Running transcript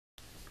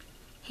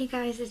Hey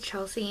guys, it's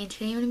Chelsea, and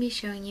today I'm going to be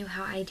showing you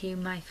how I do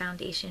my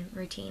foundation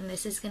routine.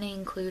 This is going to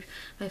include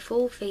my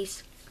full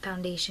face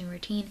foundation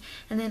routine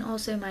and then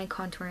also my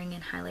contouring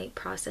and highlight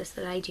process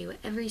that I do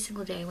every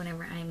single day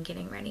whenever I'm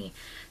getting ready.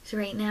 So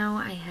right now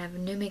I have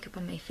no makeup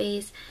on my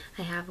face,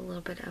 I have a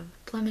little bit of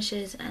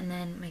blemishes, and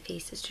then my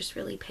face is just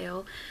really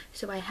pale.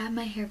 So I have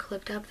my hair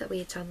clipped up, that way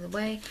it's out of the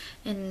way,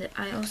 and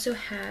I also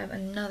have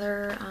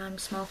another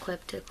small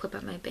clip to clip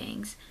up my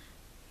bangs.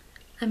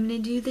 I'm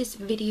going to do this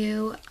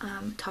video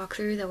talk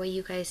through, that way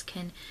you guys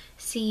can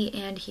see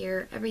and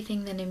hear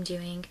everything that I'm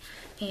doing,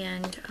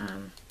 and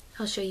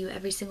I'll show you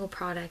every single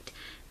product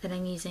that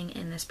I'm using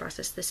in this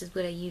process. This is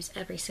what I use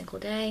every single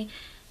day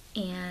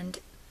and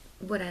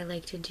what I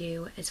like to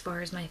do as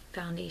far as my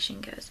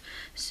foundation goes.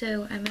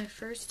 So I'm going to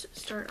first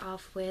start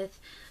off with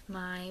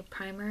my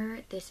primer.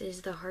 This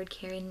is the Hard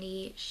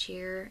Candy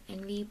Sheer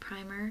Envy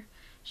Primer.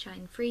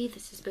 Shine Free.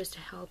 This is supposed to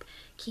help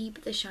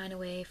keep the shine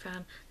away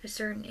from the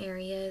certain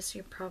areas,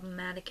 your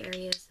problematic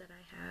areas that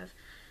I have.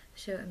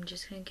 So I'm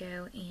just going to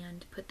go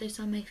and put this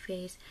on my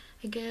face.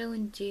 I go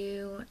and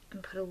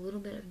put a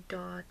little bit of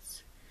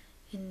dots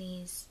in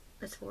these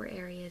 4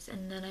 areas,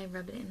 and then I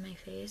rub it in my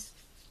face.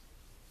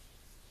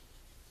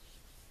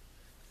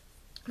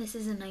 This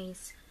is a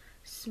nice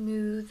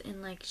smooth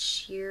and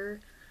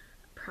sheer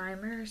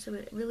primer, so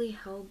it really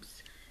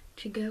helps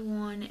to go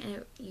on,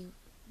 and you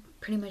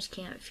pretty much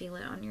can't feel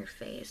it on your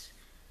face.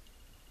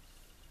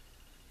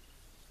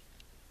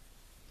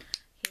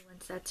 Okay,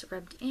 once that's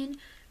rubbed in,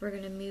 we're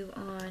going to move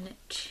on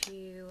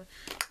to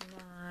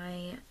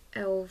my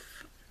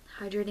e.l.f.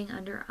 Hydrating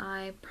Under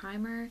Eye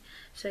Primer.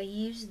 So I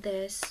use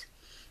this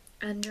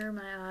under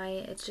my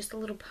eye. It's just a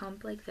little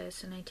pump like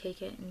this, and I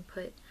take it and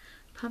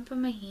pump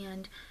on my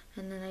hand,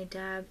 and then I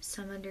dab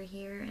some under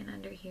here, and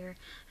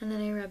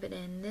then I rub it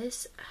in.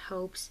 This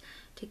helps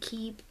to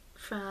keep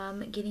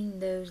from getting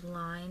those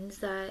lines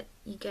that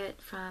you get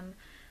from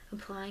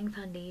applying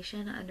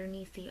foundation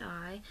underneath the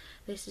eye.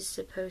 This is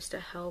supposed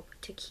to help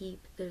to keep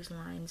those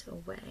lines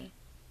away.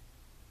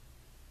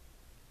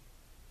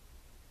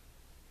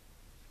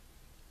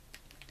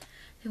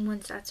 And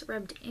once that's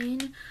rubbed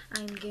in,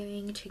 I'm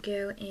going to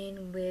go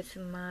in with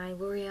my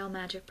L'Oreal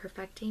Magic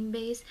Perfecting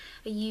Base.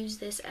 I use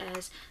this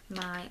as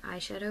my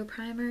eyeshadow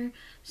primer,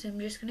 so I'm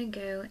just going to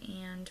go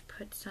and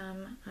put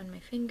some on my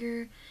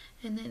finger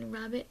and then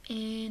rub it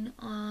in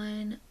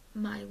on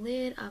my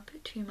lid up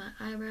to my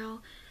eyebrow.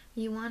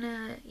 You want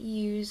to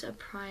use a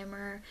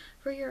primer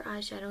for your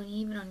eyeshadow and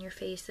even on your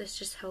face. This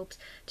just helps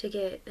to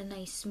get a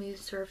nice smooth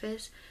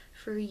surface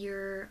for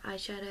your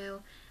eyeshadow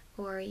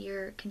or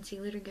your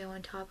concealer to go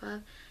on top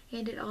of,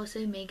 and it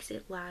also makes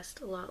it last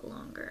a lot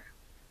longer.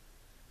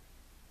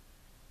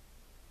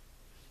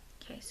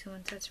 Okay, so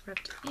once that's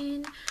rubbed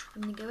in,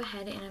 I'm going to go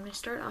ahead and I'm going to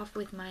start off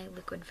with my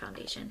liquid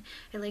foundation.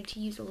 I like to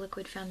use a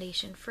liquid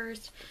foundation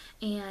first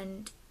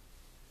and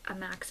a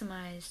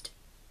maximized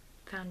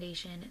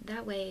foundation.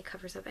 That way it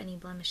covers up any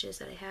blemishes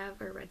that I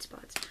have or red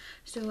spots.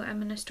 So I'm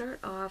going to start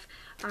off,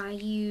 I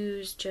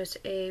use just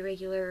a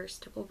regular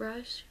stipple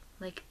brush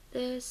like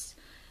this,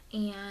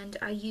 and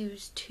I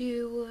use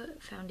 2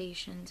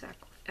 foundations.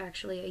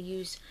 Actually, I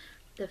use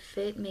the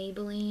Fit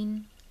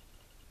Maybelline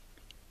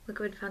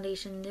liquid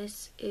foundation.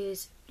 This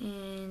is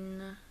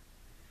in,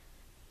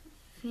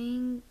 I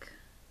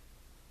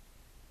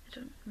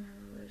don't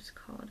remember what it's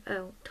called.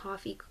 Oh,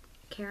 Toffee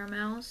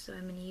Caramel. So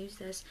I'm going to use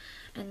this,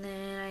 and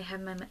then I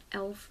have my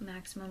e.l.f.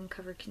 Maximum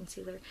Cover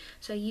Concealer.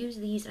 So I use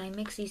these and I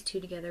mix these 2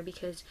 together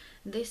because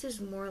this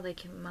is more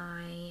like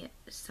my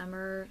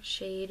summer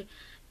shade,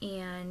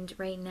 and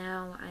right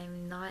now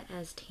I'm not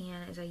as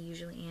tan as I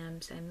usually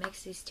am, so I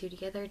mix these 2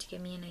 together to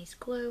give me a nice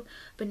glow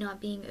but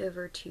not being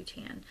over too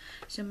tan.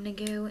 So I'm going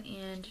to go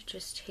and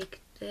just take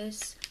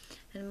this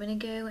and I'm going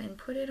to go and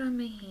put it on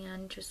my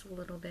hand just a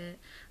little bit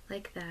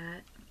like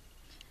that,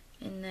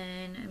 and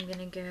then I'm going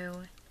to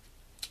go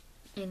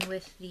in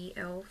with the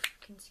e.l.f.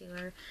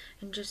 concealer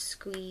and just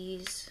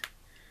squeeze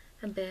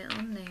a bit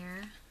on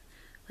there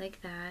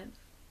like that,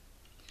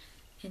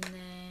 and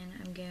then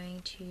I'm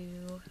going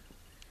to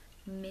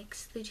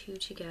mix the 2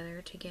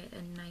 together to get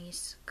a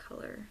nice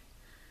color.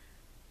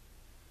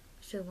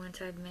 So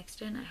once I've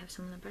mixed it and I have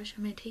some on the brush,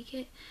 I'm going to take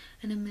it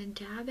and I'm going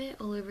to dab it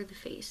all over the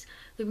face.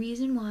 The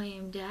reason why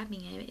I'm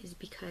dabbing it is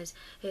because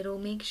it'll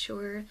make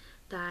sure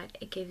that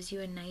it gives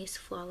you a nice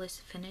flawless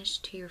finish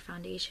to your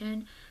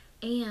foundation,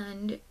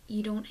 and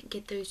you don't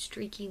get those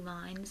streaky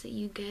lines that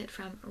you get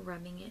from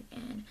rubbing it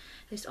in.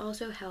 This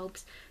also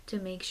helps to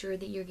make sure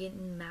that you're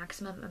getting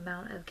maximum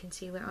amount of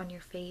concealer on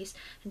your face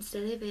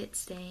instead of it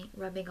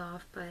rubbing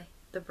off by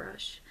the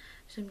brush.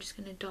 So I'm just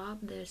going to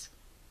dab this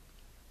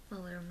all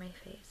over my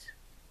face.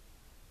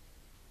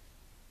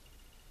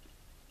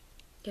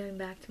 Going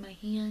back to my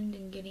hand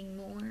and getting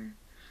more.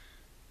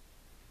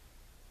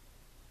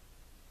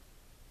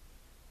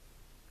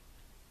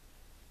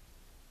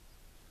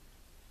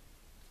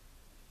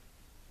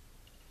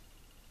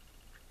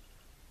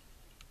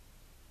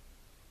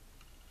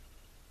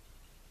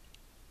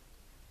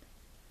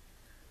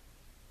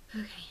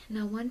 Okay,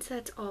 Now once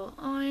that's all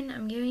on,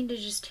 I'm going to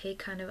just take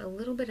kind of a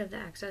little bit of the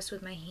excess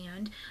with my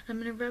hand.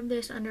 I'm going to rub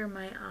this under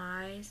my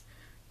eyes.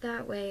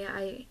 That way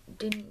I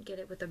didn't get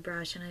it with a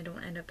brush and I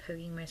don't end up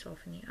poking myself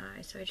in the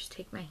eye. So I just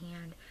take my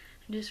hand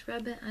and just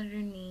rub it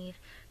underneath.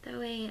 That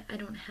way I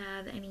don't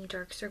have any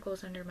dark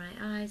circles under my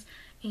eyes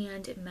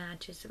and it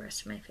matches the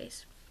rest of my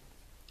face.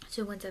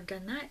 So once I've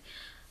done that,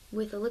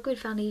 with a liquid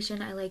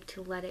foundation, I like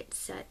to let it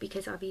set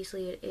because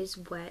obviously it is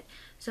wet.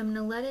 So I'm going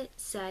to let it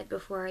set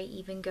before I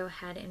even go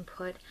ahead and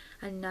put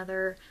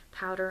another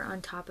powder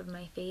on top of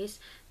my face.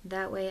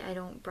 That way I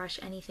don't brush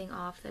anything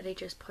off that I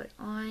just put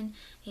on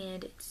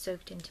and it's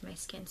soaked into my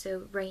skin.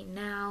 So right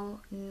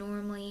now,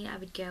 normally I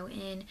would go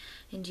in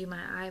and do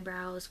my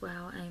eyebrows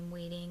while I'm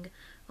waiting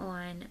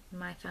on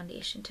my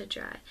foundation to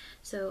dry.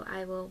 So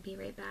I will be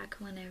right back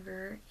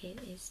whenever it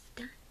is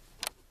done.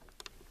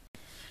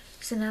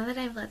 So now that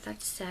I've let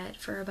that set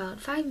for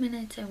about 5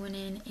 minutes, I went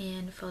in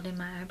and filled in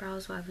my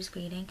eyebrows while I was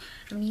waiting.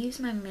 I'm going to use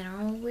my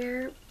Mineral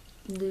Wear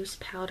loose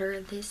powder.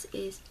 This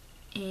is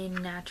in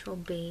Natural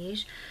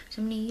Beige.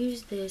 So I'm going to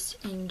use this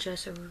in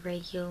just a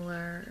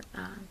regular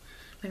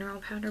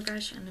mineral powder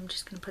brush, and I'm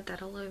just going to put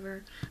that all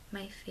over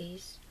my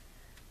face.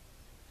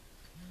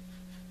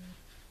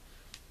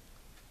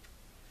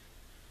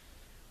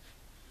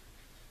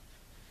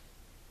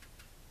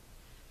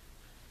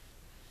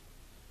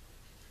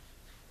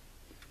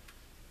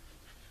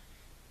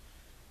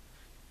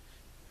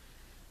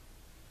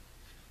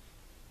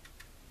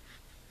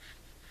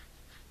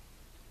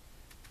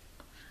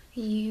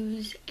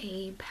 Use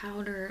a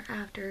powder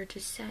after to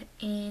set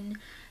in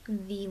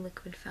the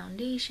liquid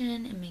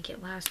foundation and make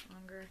it last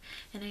longer,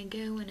 and I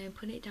go and I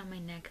put it down my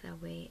neck,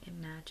 that way it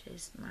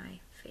matches my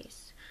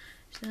face.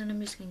 So then I'm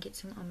just going to get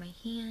some on my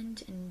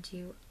hand and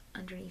do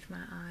underneath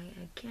my eye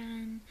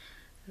again,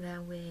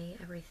 that way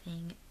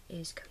everything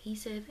is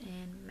cohesive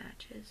and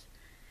matches.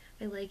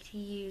 I like to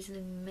use the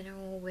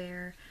Mineral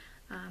Wear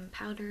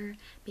powder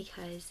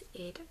because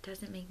it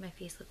doesn't make my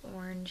face look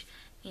orange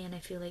and I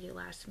feel like it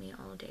lasts me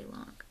all day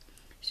long.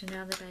 So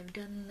now that I've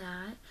done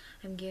that,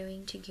 I'm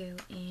going to go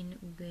in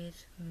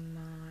with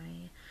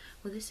my,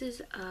 well, this is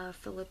a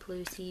Philip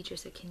Lucy,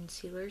 just a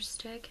concealer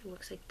stick. It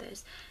looks like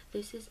this.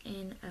 This is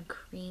in a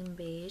cream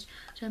beige.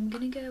 So I'm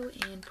going to go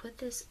and put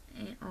this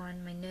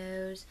on my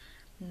nose,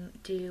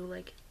 do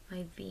like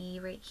my V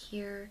right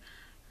here,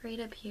 right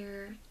up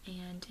here,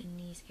 and in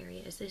these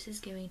areas. This is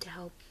going to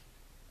help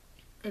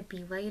it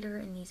be lighter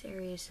in these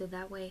areas, so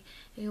that way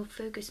you'll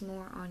focus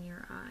more on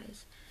your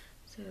eyes.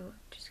 So I'm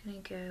just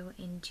going to go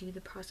and do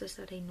the process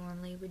that I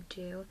normally would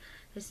do.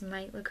 This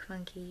might look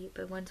funky,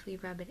 but once we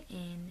rub it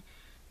in,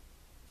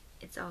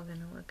 it's all going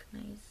to look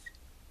nice.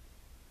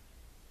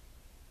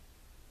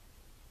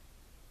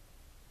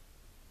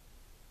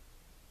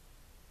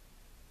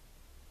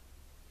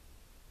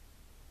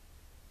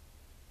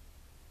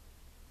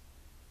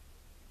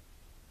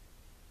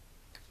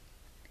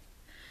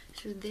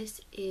 So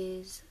this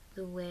is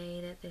the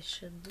way that this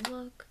should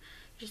look.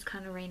 Just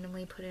kind of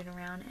randomly put it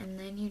around, and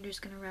then you're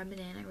just going to rub it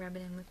in. I rub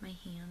it in with my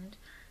hand.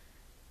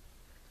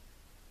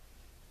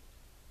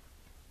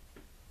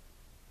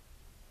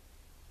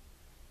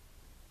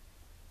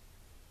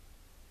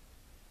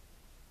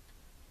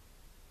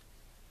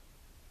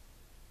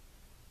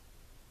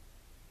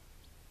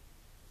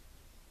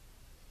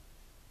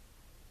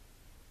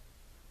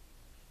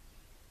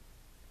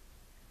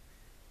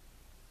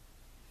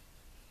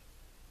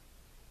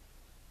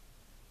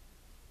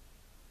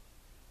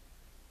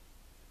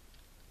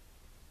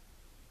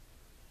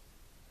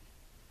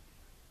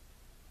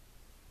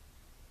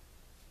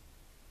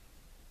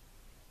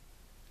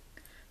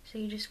 So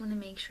you just want to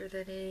make sure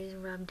that it is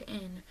rubbed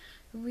in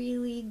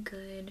really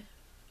good.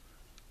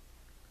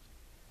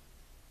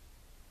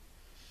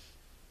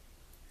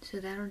 So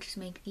that'll just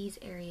make these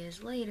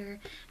areas lighter,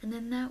 and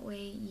then that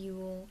way you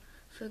will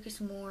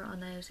focus more on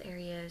those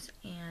areas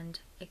and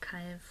it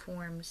kind of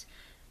forms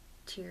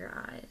to your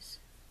eyes.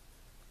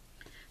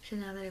 So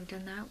now that I've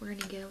done that, we're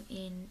going to go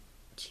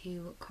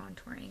into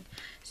contouring.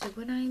 So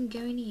what I'm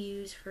going to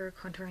use for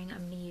contouring,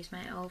 I'm going to use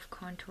my e.l.f.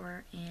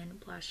 contour and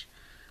blush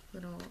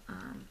little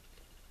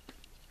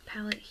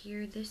palette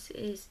here. This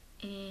is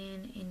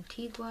in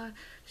Antigua,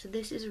 so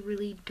this is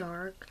really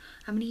dark.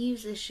 I'm going to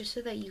use this just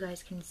so that you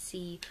guys can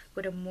see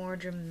what a more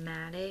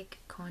dramatic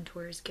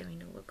contour is going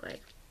to look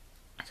like.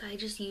 So I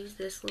just use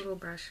this little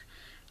brush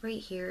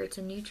right here. It's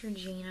a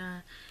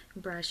Neutrogena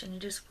brush and it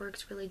just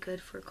works really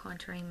good for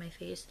contouring my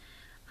face.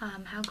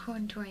 How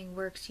contouring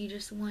works, you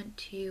just want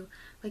to,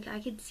 like I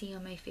could see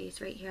on my face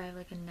right here, I have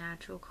like a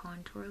natural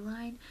contour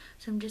line,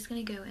 so I'm just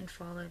going to go and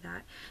follow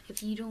that.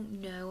 If you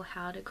don't know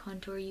how to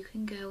contour, you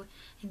can go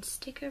and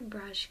stick a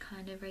brush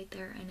kind of right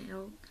there and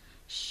it'll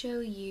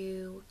show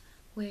you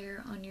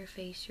where on your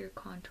face your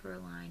contour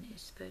line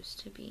is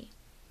supposed to be.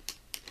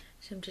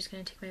 So I'm just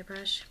going to take my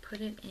brush, put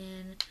it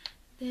in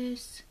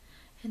this,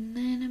 and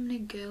then I'm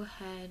going to go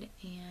ahead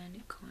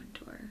and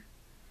contour.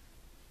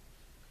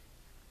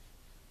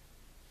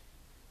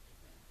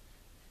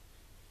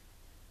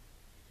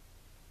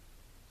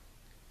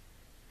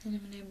 And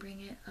I'm going to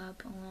bring it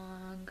up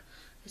along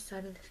the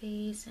side of the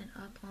face and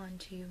up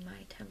onto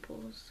my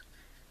temples.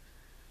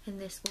 And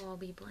this will all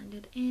be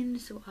blended in,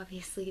 so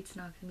obviously it's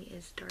not going to be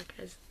as dark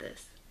as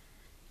this.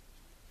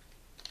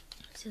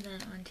 So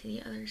then onto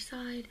the other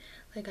side,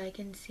 like I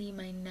can see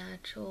my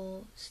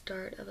natural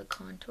start of a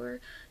contour,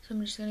 so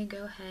I'm just going to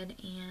go ahead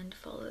and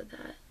follow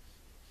that.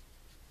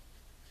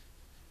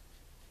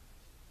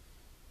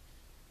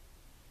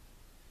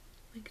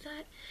 Like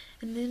that,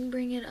 and then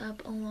bring it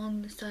up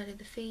along the side of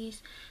the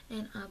face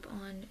and up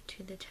on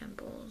to the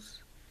temples.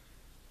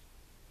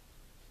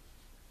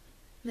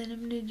 Then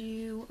I'm going to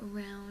do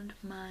around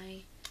my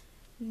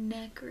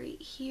neck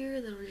right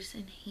here. That'll just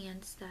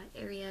enhance that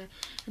area,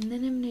 and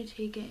then I'm going to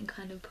take it and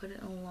kind of put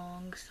it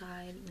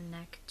alongside the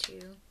neck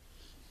too,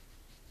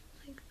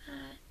 like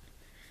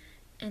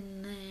that.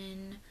 And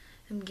then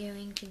I'm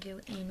going to go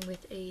in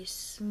with a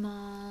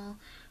small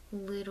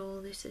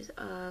little, this is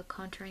a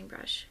contouring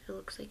brush, it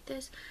looks like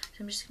this. So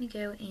I'm just going to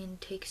go and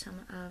take some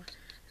of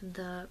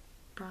the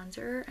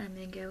bronzer and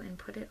then go and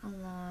put it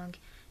along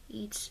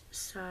each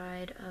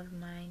side of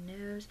my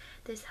nose.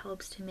 This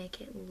helps to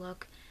make it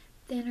look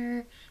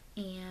thinner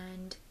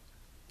and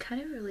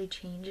kind of really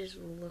changes the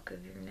look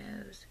of your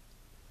nose.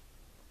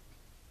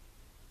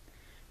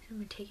 So I'm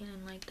going to take it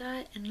in like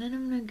that, and then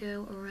I'm going to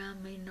go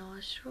around my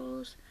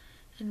nostrils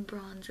and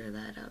bronzer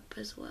that up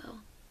as well.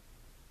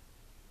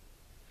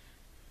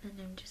 And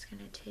I'm just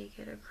going to take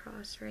it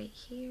across right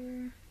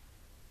here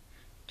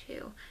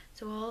too.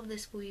 So all of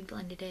this will be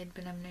blended in,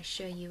 but I'm going to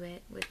show you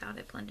it without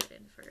it blended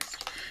in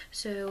first.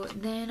 So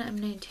then I'm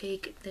going to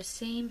take the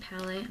same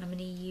palette and I'm going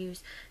to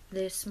use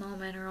this small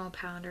mineral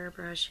powder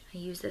brush. I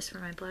use this for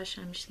my blush.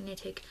 I'm just going to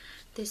take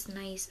this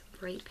nice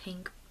bright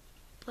pink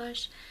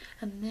blush,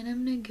 and then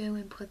I'm going to go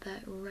and put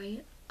that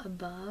right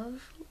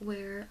above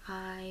where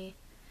I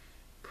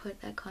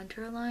put that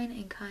contour line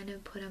and kind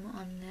of put them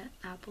on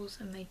the apples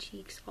of my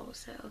cheeks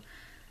also.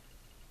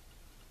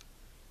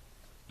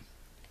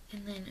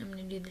 And then I'm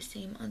going to do the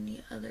same on the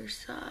other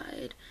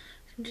side.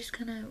 So I'm just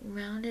going to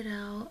round it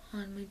out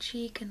on my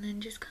cheek and then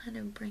just kind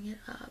of bring it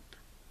up.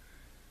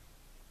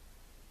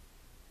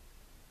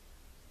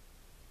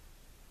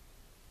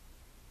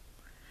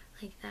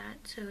 Like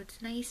that. So it's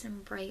nice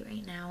and bright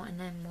right now, and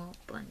then we'll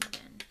blend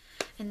it in.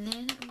 And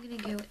then I'm going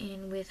to go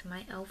in with my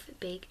e.l.f.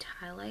 Baked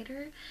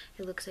Highlighter.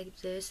 It looks like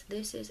this.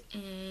 This is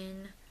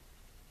in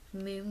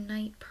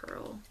Moonlight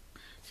Pearl.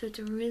 So it's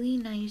a really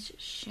nice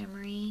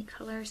shimmery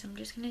color. So I'm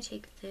just going to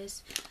take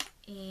this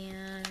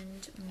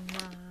and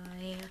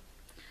my,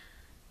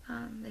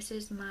 this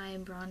is my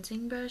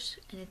bronzing brush,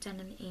 and it's at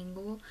an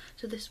angle.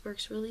 So this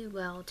works really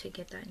well to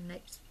get that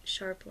nice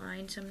sharp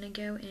line. So I'm going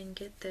to go and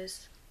get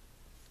this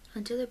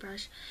onto the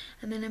brush,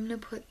 and then I'm going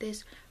to put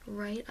this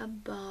right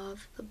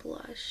above the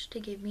blush to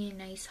give me a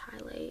nice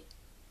highlight.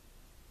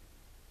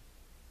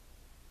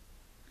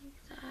 Like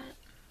that.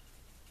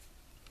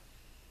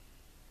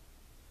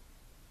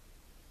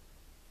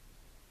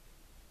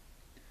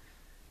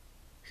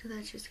 So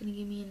that's just going to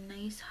give me a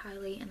nice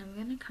highlight, and I'm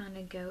going to kind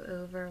of go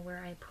over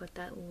where I put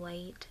that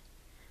light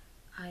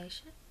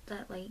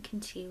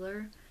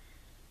concealer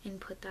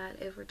and put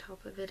that over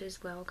top of it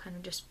as well, kind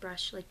of just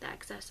brush like the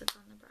excess that's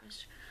on the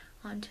brush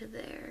onto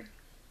there.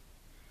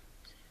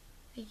 So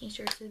making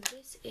sure, so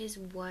this is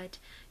what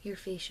your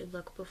face should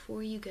look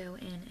before you go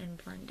in and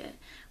blend it.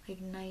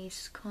 Like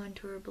nice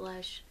contour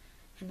blush,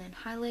 and then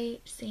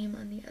highlight, same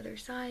on the other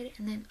side,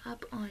 and then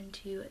up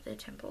onto the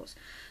temples.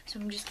 So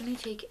I'm just going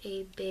to take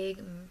a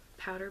big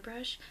powder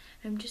brush,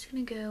 and I'm just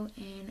going to go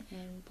in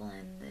and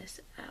blend this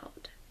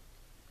out.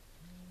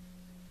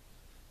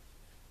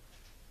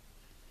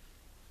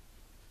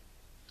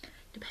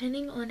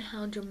 Depending on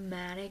how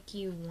dramatic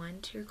you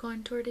want your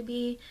contour to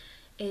be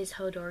is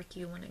how dark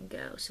you want to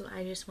go. So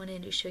I just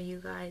wanted to show you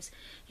guys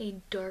a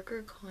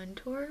darker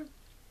contour,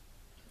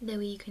 that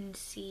way you can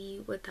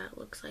see what that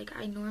looks like.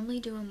 I normally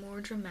do a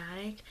more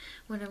dramatic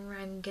whenever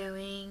I'm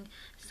going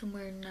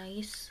somewhere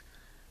nice,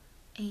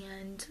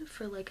 and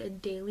for like a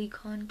daily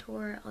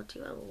contour I'll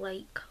do a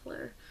light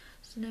color.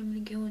 So now I'm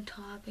going to go on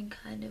top and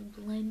kind of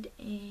blend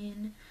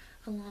in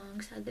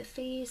alongside the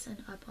face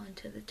and up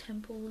onto the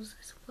temples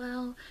as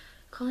well.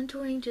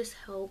 Contouring just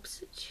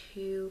helps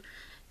to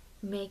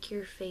make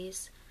your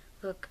face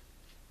look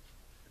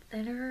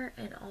thinner,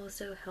 and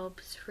also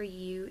helps for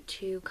you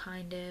to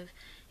kind of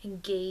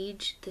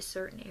engage the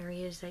certain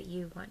areas that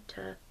you want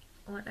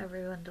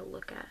everyone to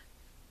look at.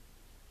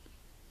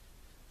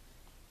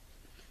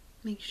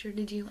 Make sure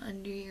to do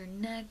under your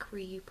neck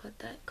where you put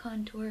that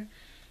contour,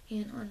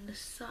 and on the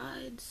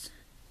sides.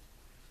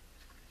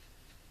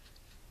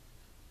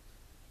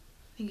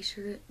 Make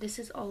sure, this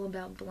is all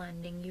about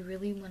blending. You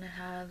really want to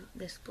have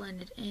this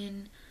blended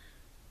in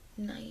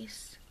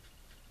nice.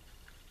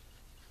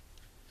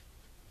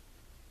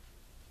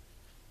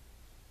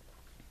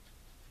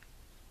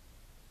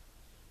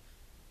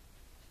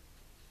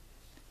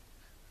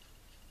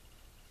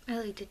 I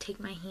like to take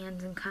my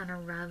hands and kind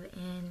of rub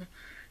in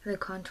the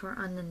contour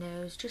on the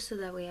nose, just so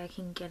that way I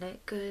can get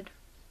it good.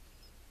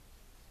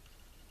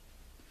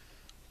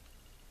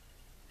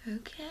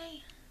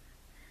 Okay.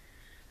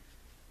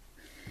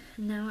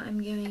 Now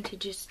I'm going to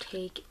just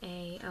take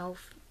a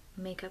e.l.f.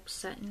 makeup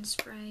setting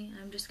spray, and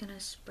I'm just going to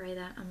spray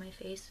that on my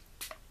face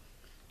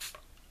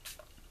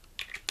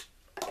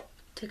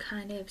to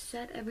kind of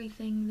set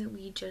everything that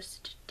we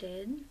just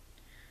did.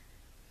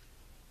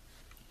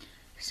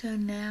 So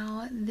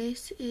now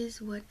this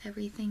is what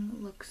everything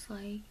looks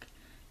like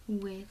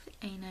with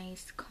a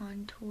nice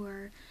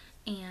contour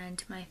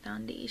and my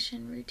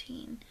foundation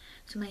routine.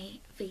 So my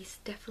face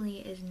definitely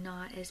is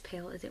not as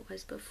pale as it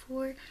was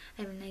before.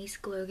 I have a nice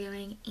glow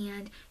going,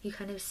 and you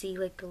kind of see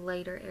like the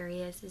lighter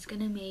areas is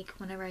gonna make,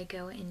 whenever I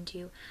go and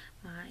do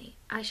my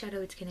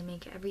eyeshadow, it's gonna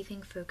make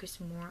everything focus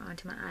more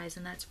onto my eyes,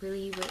 and that's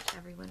really what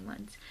everyone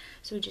wants.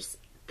 So it just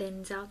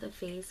thins out the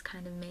face,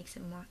 kind of makes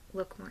it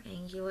look more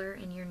angular,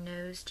 and your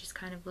nose just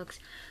kind of looks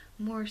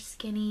more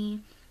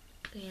skinny,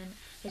 and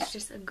it's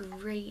just a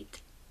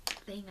great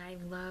thing. I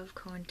love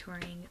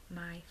contouring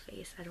my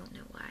face. I don't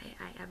know why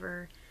I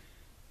ever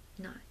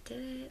not did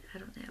it. I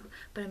don't know.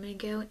 But I'm going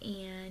to go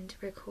and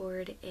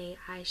record a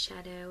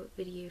eyeshadow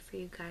video for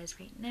you guys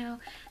right now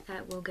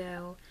that will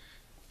go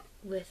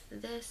with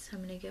this.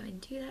 I'm going to go and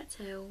do that.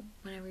 So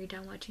whenever you're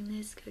done watching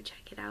this, go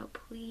check it out.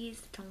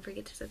 Please don't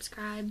forget to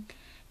subscribe.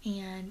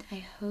 And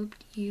I hope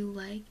you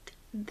liked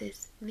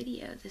this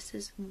video. This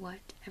is what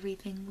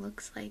everything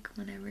looks like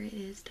whenever it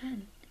is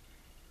done.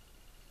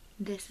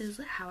 This is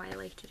how I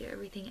like to do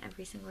everything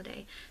every single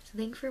day. So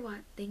thank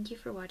you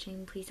for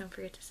watching. Please don't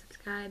forget to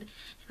subscribe, and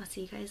I'll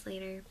see you guys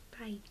later.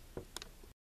 Bye.